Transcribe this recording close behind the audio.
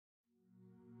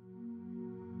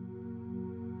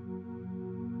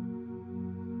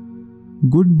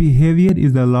Good behavior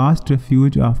is the last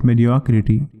refuge of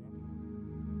mediocrity.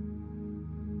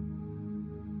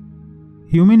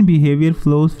 Human behavior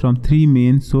flows from three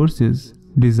main sources: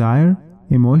 desire,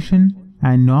 emotion,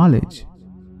 and knowledge.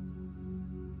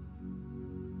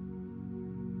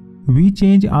 We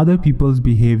change other people's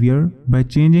behavior by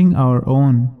changing our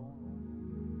own.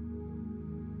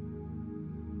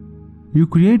 You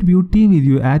create beauty with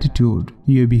your attitude,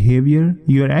 your behavior,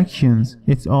 your actions.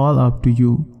 It's all up to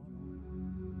you.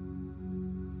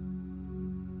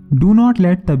 Do not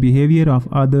let the behavior of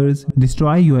others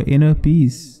destroy your inner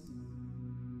peace.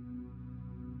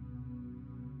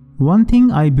 One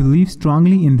thing I believe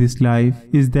strongly in this life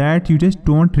is that you just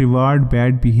don't reward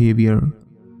bad behavior.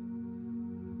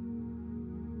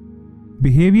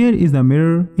 Behavior is a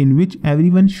mirror in which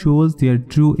everyone shows their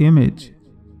true image.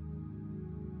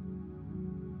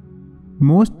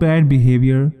 Most bad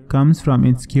behavior comes from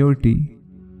insecurity.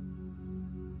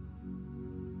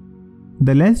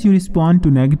 The less you respond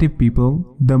to negative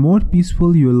people, the more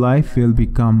peaceful your life will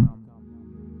become.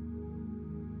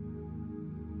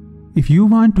 If you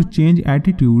want to change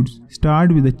attitudes,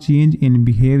 start with a change in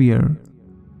behavior.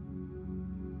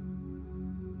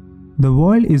 The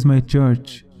world is my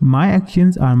church. My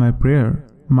actions are my prayer.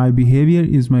 My behavior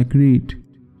is my creed.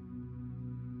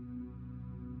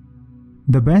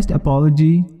 The best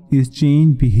apology is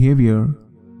change behavior.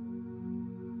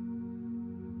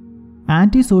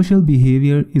 Antisocial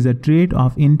behavior is a trait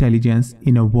of intelligence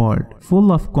in a world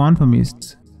full of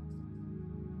conformists.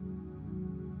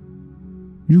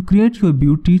 You create your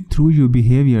beauty through your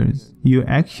behaviors, your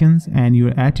actions, and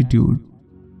your attitude.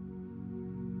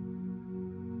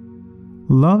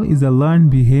 Love is a learned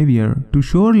behavior. To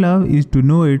show love is to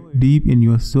know it deep in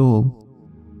your soul.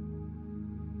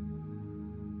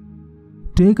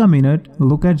 Take a minute,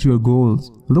 look at your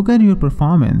goals, look at your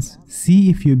performance, see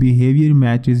if your behavior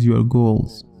matches your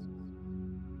goals.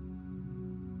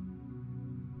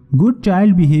 Good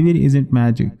child behavior isn't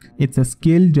magic, it's a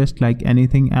skill just like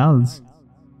anything else.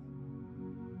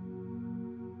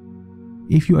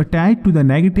 If you attach to the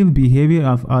negative behavior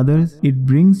of others, it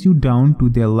brings you down to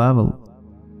their level.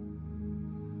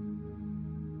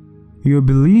 Your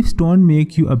beliefs don't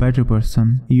make you a better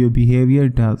person, your behavior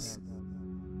does.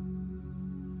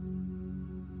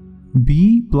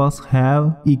 Be plus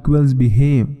have equals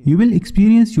behave. You will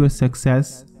experience your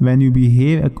success when you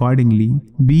behave accordingly.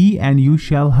 Be and you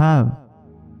shall have.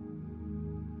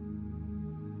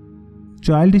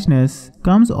 Childishness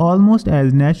comes almost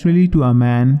as naturally to a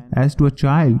man as to a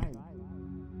child.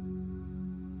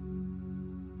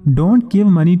 Don't give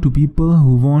money to people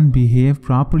who won't behave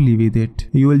properly with it.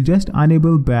 You will just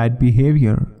enable bad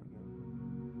behavior.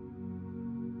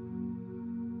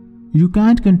 You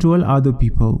can't control other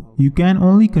people. You can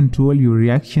only control your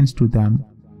reactions to them.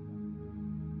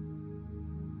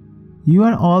 You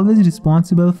are always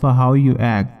responsible for how you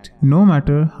act, no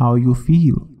matter how you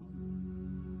feel.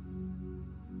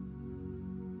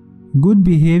 Good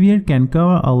behavior can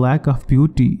cover a lack of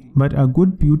beauty, but a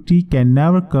good beauty can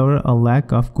never cover a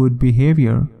lack of good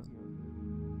behavior.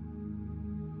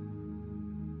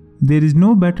 There is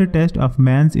no better test of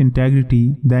man's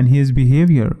integrity than his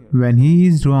behavior when he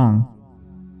is wrong.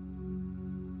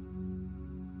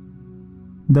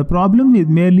 The problem with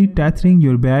merely tethering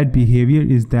your bad behavior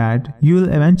is that you will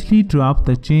eventually drop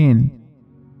the chain.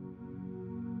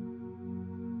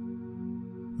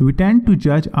 We tend to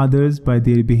judge others by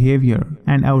their behavior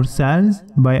and ourselves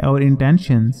by our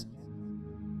intentions.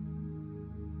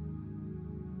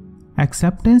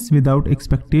 Acceptance without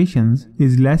expectations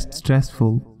is less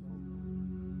stressful.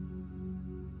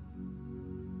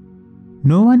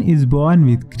 No one is born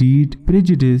with greed,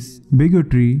 prejudice,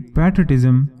 bigotry,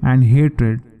 patriotism, and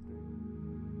hatred.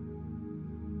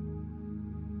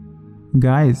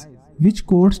 Guys, which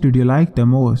quotes did you like the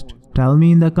most? Tell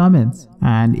me in the comments.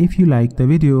 And if you liked the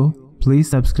video, please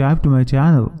subscribe to my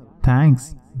channel.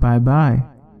 Thanks. Bye bye.